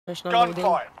Je suis dans le loading.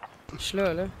 Je suis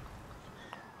là. Move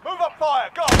up fire,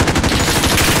 go!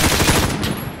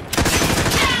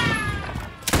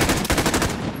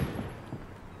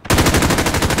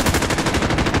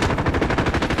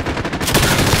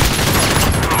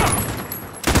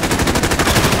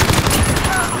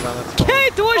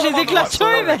 Hey, toi, j'ai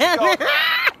déclenché, man! Tac,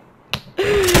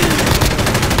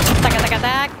 tac, tac,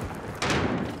 tac!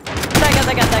 Tac, tac,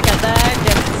 tac, tac, tac,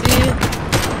 petit.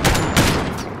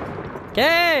 OK!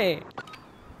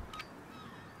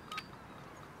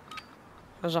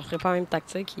 Je referai pas la même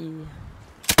tactique.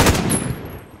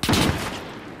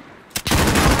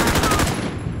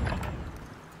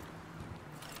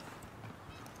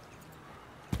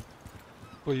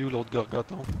 Pas où l'autre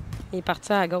gorgoton? Il est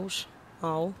parti à gauche,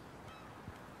 en haut.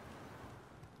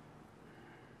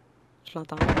 Je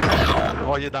l'entends.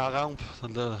 Oh, il est dans la rampe,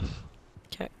 celle-là.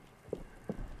 OK.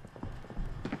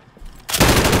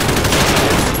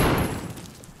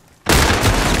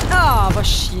 Ah, va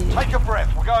chier. Take a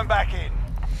breath, we're going back in.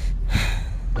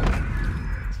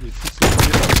 C'est fou, c'est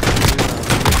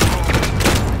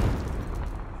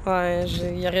Ouais,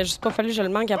 il aurait juste pas fallu que je le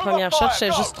manque à la première shot.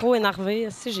 J'étais juste trop énervé.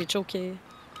 Si, j'ai choqué.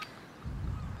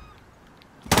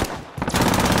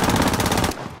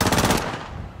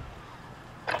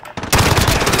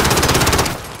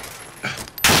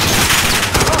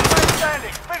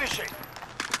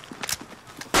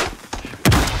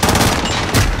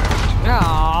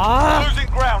 Ah!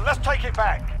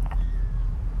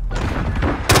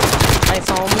 Ils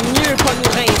sont mieux pas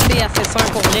nous rincer assez sûr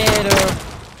pour vrai, là.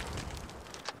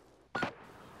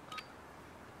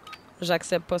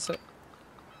 J'accepte pas ça.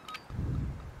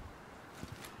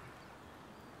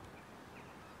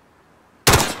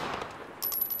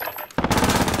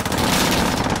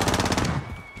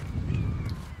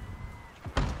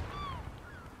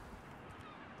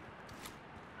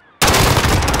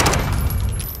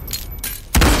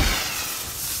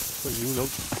 pas où l'autre?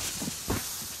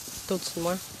 C'est au-dessus de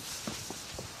moi.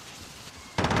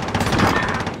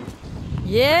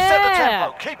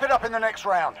 Yeah! Keep it up in the next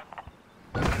round.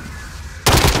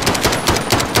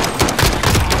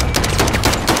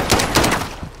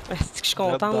 Est-ce que je suis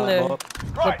contente de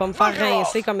pas me faire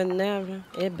rincer comme une neuve.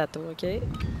 Eh, bateau, OK.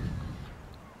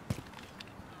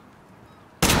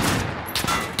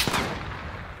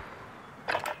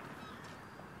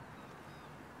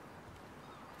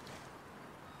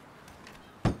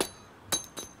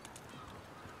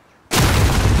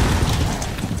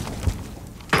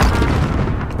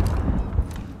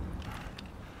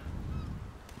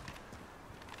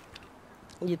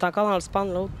 Il est encore dans le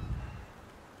spawn, l'autre.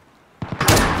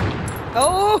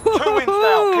 Oh!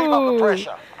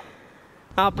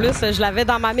 En plus, je l'avais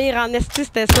dans ma mire en esti,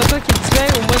 c'était soit toi qui le tuais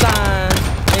ou moi dans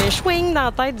un swing dans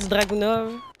la tête du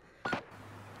Dragunov.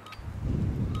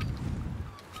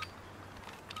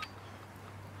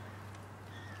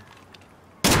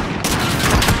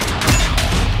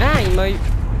 Ah, il m'a eu.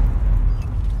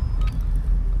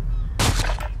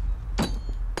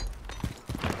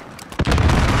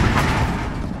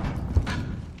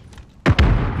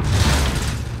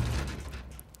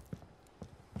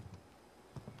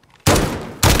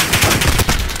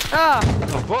 Ah! Oh,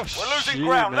 va chier,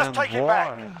 man,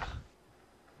 voir.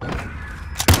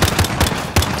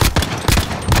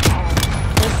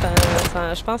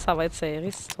 Je pense que ça va être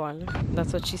serré, cette histoire-là.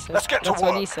 That's what she said. That's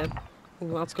what he said.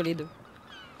 Ou en tout cas, les deux.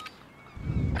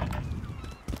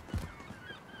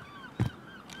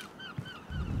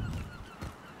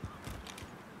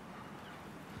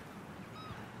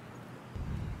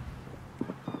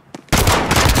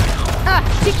 Ah!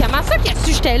 Tu sais, comment ça qu'il a su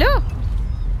que j'étais là?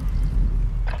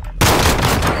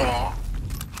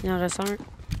 Il en reste un.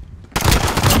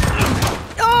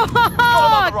 Oh!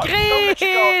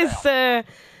 Chris!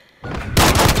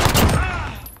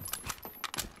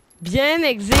 Bien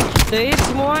exécuté,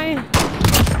 du moins.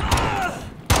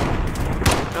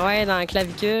 Ouais, dans la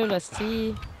clavicule,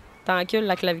 hostie. T'encules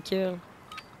la clavicule.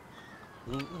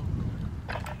 Il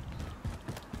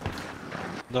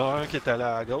y en a un qui est allé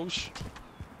à gauche.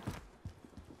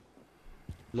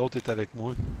 L'autre est avec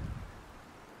moi.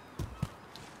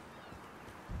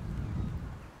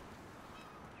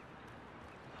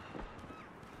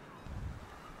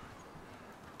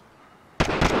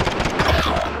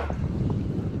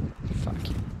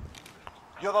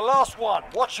 You're the last one.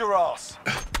 Watch your ass.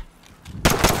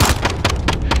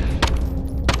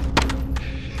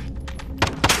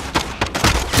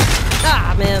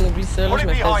 Ah, man, oublie ça, là, je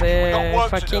me faisais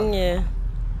fucking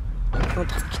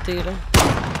contre-quitter, là.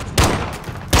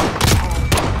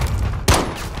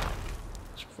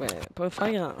 Je pouvais pas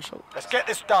faire grand-chose. Let's get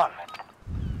this done.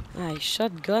 Ah,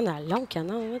 shotgun à long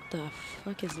canon, what the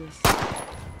fuck is this?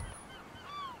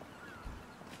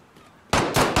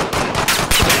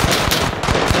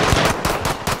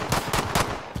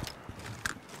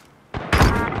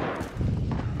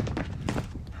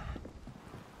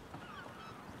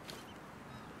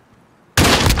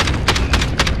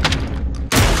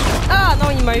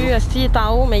 il m'a eu. Asti, il est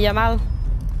en haut, mais il a mal.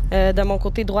 De mon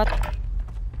côté droite.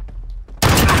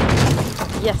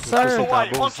 Yes, sir.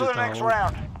 Away, on to the next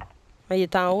round. Il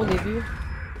est en haut au début.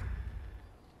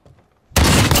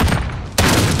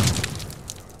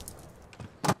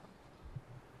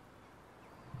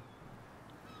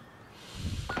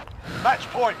 Match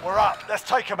point, we're up. Let's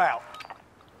take him out.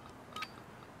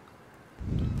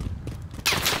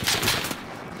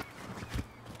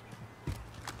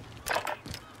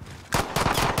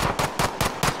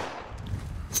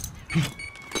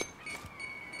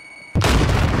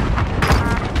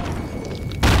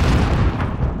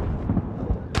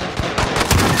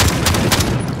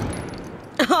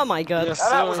 Oh my god. Yes, Now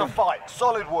that was sir. a fight.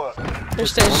 Solid work.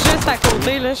 J'étais juste à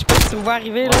côté, là. Je sais pas si tu me vois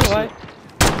arriver, là. Ouais.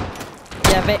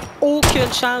 Il y avait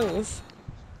aucune chance.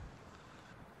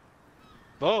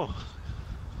 Bon.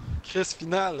 Crise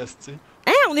finale, esti.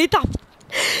 Hein, on est en...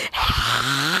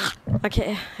 Ok.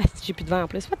 Asti, j'ai plus de vent en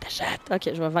plus. What the shit? Ok,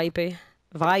 je vais viper.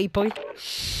 Viper.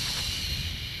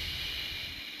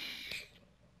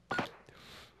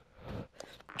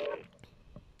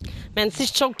 Man, si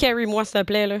je choke, carry-moi, s'il te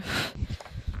plaît, là.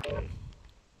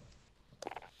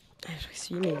 Je vais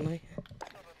essuyer mes mains.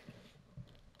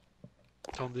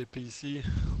 Contre des PC.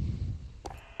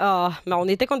 Ah, mais on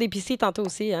était contre des PC tantôt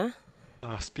aussi, hein?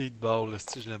 Ah, speedball,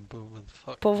 esti, je l'aime pas, man.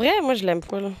 Fuck. Pour vrai, moi, je l'aime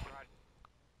pas, là.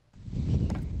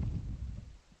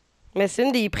 Mais c'est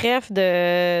une des prefs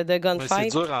de Mais c'est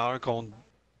gunfight. dur à 1 contre...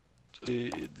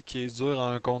 Qui est dur à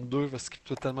 1 contre 2 parce qu'il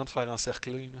peut tellement te faire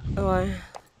encercler, là. Ouais.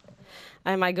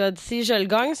 Oh my god, si je le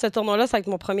gagne, ce tournoi-là, ça va être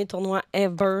mon premier tournoi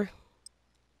ever.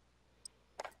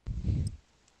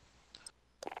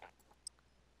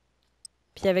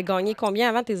 Puis il avait gagné combien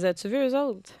avant? T'es as-tu vu eux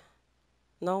autres?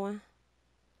 Non, hein?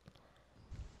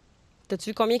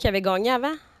 T'as-tu vu combien qu'ils avaient gagné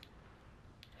avant?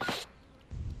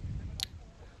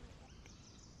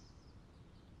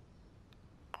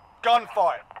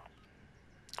 Gunfight.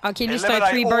 Ok, lui, c'est un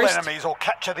Eliminate 3 all burst. enemies or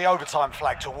capture the overtime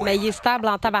flag to Mais win. il est stable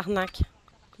en tabarnak.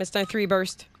 Mais c'est un 3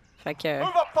 burst. Fait que... Move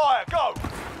up fire, go!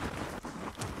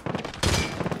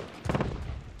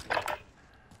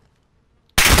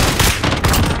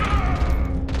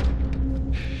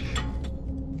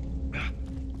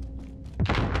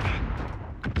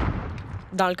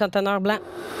 Dans le conteneur blanc.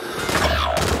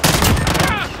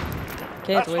 Ok,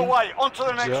 That's the toi. way, on to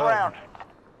the next Job. round.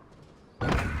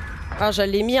 Ah, je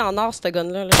l'ai mis en or, ce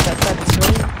gun-là. Là, je suis assez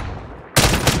habitué.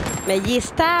 Mais il est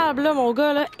stable, là, mon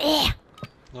gars, là. Eh!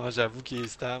 Non, j'avoue qu'il est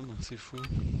stable, c'est fou.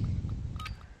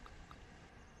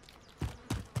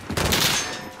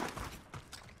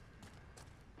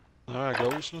 Un à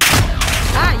gauche, là.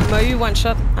 Ah, il m'a eu one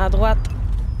shot à droite.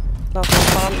 Dans son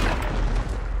spawn.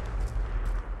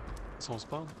 Son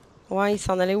spawn. Ouais, il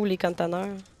s'en allait où, les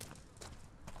conteneurs?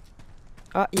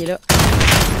 Ah, il est là.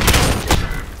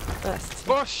 Ah, c'est...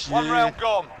 Va chier! One round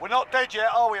gone. We're not dead yet,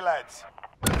 are we, lads?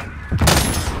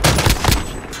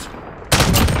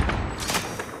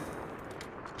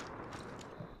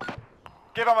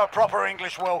 Give them a proper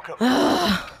English welcome.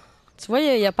 Tu vois,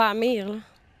 il n'y a pas à mire, là.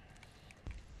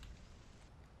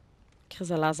 Crise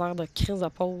de laser de crise de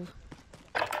pauvre.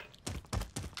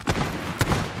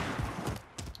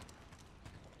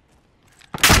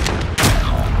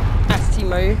 Ah, si, il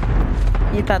m'a eu.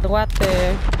 Il est à droite,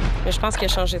 mais je pense qu'il a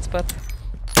changé de spot.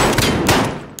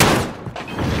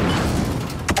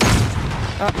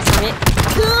 Ah, il s'en vient.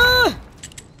 Ah!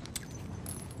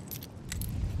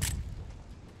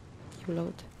 Où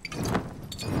l'autre?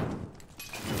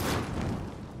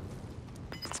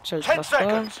 Est-ce que je le 10 trosse pas?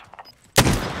 seconds.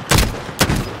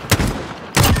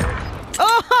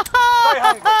 Oh! Stay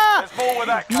hungry. There's more where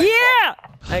that came Yeah!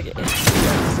 Ok.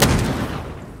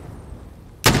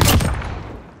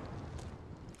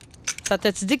 Ça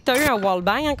t'a-tu dit que t'as eu un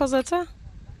wallbang à cause de ça?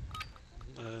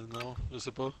 Non, je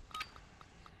sais pas.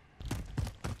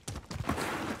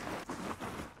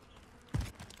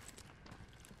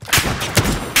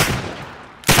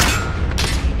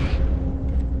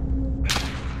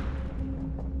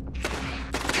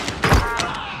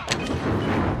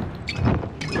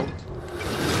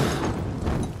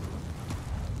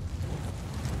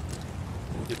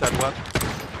 Il est à droite.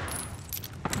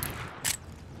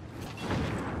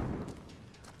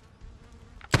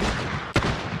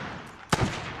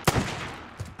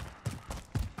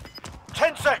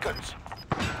 Seconds.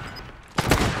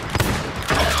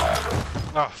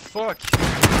 Ah, fuck!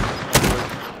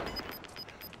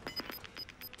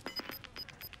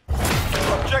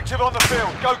 Objective on the field.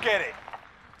 Go get it.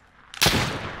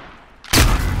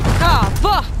 Ah,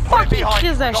 va! Put it Fucking behind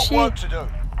crise you. à Got chier! work to do.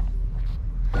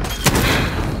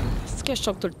 C'est que je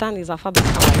choque tout le temps les affaires de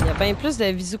travail. Il y a bien plus de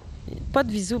visu. Pas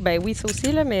de visu, ben oui, ça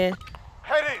aussi, là, mais.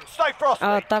 Head in. Stay frosty.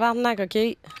 Ah, tabarnak,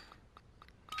 ok.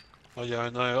 Ah, il y a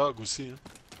un hog aussi. Hein.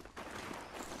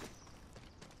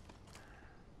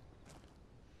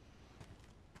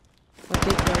 Ok,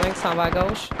 il y en a un qui s'en va à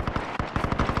gauche.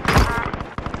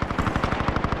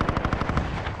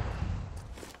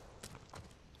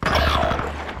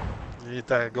 Il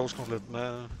est à gauche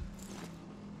complètement.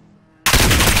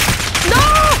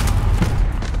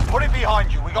 Put it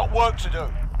behind you. We got work to do.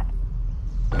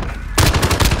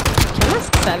 Comment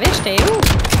est-ce qu'il savait j'étais où?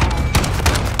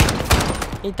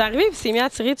 Il est arrivé et il s'est mis à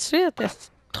tirer tout de suite. Est-ce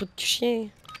trou de chien.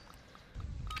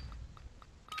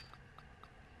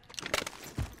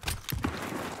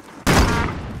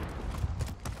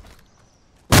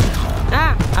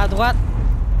 Ah! À droite.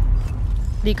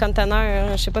 Des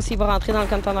containers. Je sais pas s'il va rentrer dans le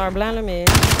container blanc, là, mais...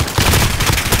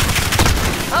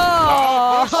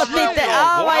 Oh! T'étais...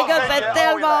 Oh my god, c'est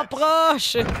tellement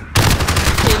proche! Ok,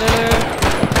 là...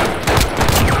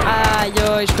 Aïe,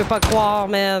 aïe, je peux pas croire,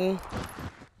 man.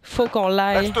 Faut qu'on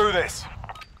l'aille. Let's do this.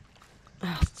 Ah,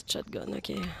 c'est shotgun,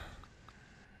 ok.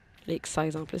 Les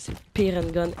X16 en plus, c'est le pire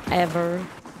handgun ever.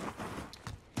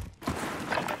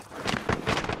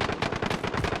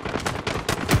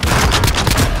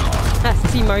 Ah,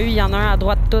 si, il m'a eu, il y en a un à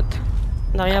droite tout.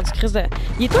 Derrière du Christ de...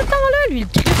 Il est tout le temps là, lui, le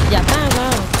Christ, il attend,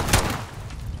 genre.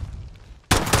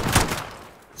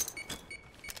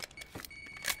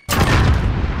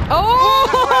 Oh!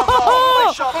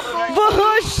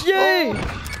 Va chier!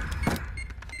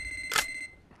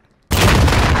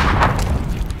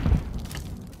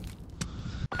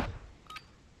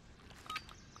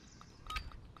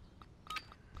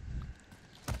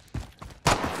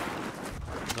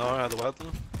 Non, à droite, là.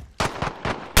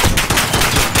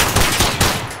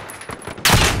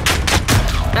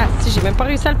 Ah, si, j'ai même pas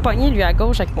réussi à le pogner, lui, à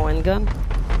gauche, avec mon handgun.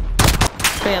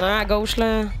 Il y en a un à gauche,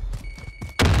 là.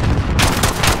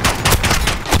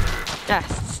 Ah,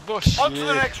 si. Va On to the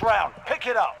chier. next round. Pick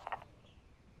it up.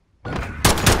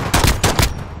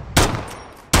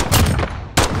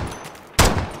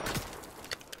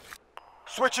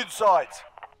 Switching sides.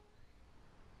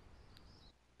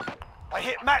 I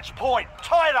hit match point.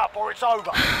 Tie it up or it's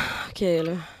over. Ok,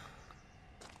 là.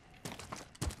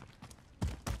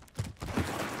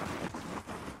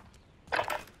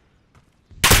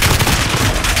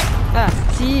 Ah,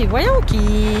 si, voyons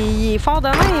qu'il est fort de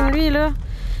même, lui, là.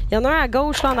 Il y en a un à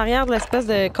gauche, là, en arrière de l'espèce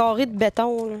de carré de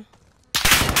béton, là.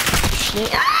 Chien.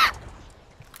 Ah!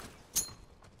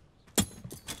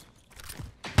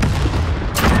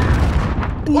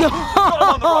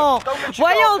 Non!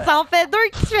 Voyons, ça en fait deux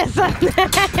qui se fait ça de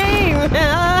même!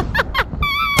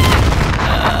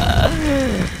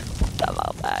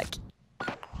 Tabarnak.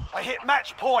 I hit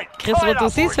match point. Chris, Tie it va up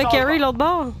aussi or se fait it's carry over. l'autre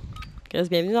bord. Chris,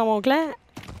 bienvenue dans mon clan.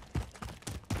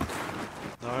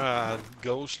 Un à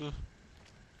gauche, là.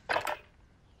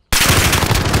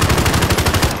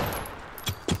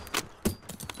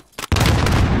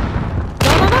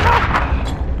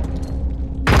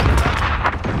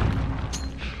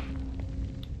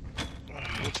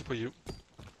 Je sais pas où.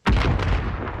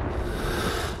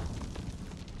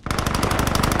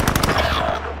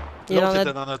 Il en L'autre a...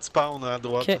 était dans notre spawn à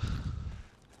droite. Ok.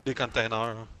 Les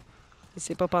containers. Il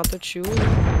sait pas pantoute, je suis où.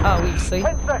 Ah oui, il sait. 10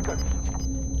 seconds.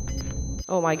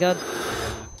 Oh my god.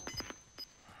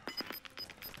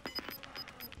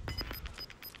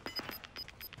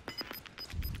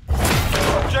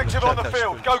 Objective on the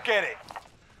field. Go get it.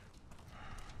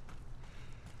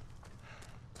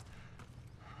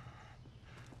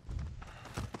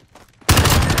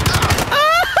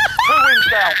 Two wins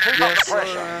down. Keep up the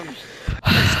pressure. man.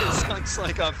 C'est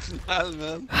 5-5 en finale,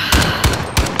 man.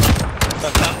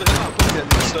 T'attends vraiment pas qu'il y ait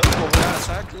ça pour vrai à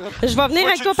sac, là. Je vais venir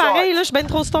avec toi pareil, là. Je suis ben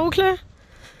trop stoke, là.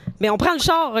 Mais on prend le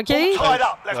char, OK? Tied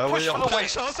up. Let's Ah push oui, for on the prend win. une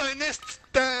chance à un esti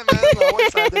de temps, man. Ah ouais,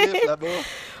 ça drift là-bas.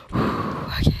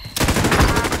 OK.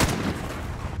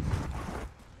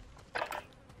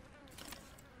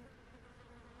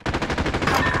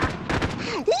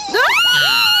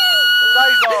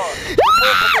 Days on.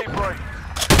 Report for debrief.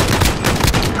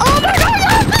 Oh my god!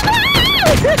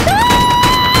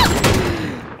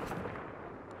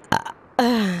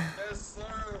 Yes,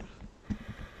 sir.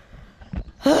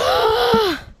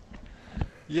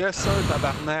 Yes, sir,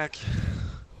 tabarnak.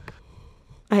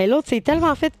 Hey, l'autre, c'est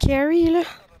tellement fait de carry, là.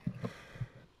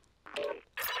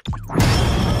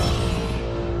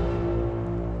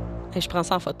 Hey, je prends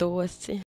ça en photo, aussi.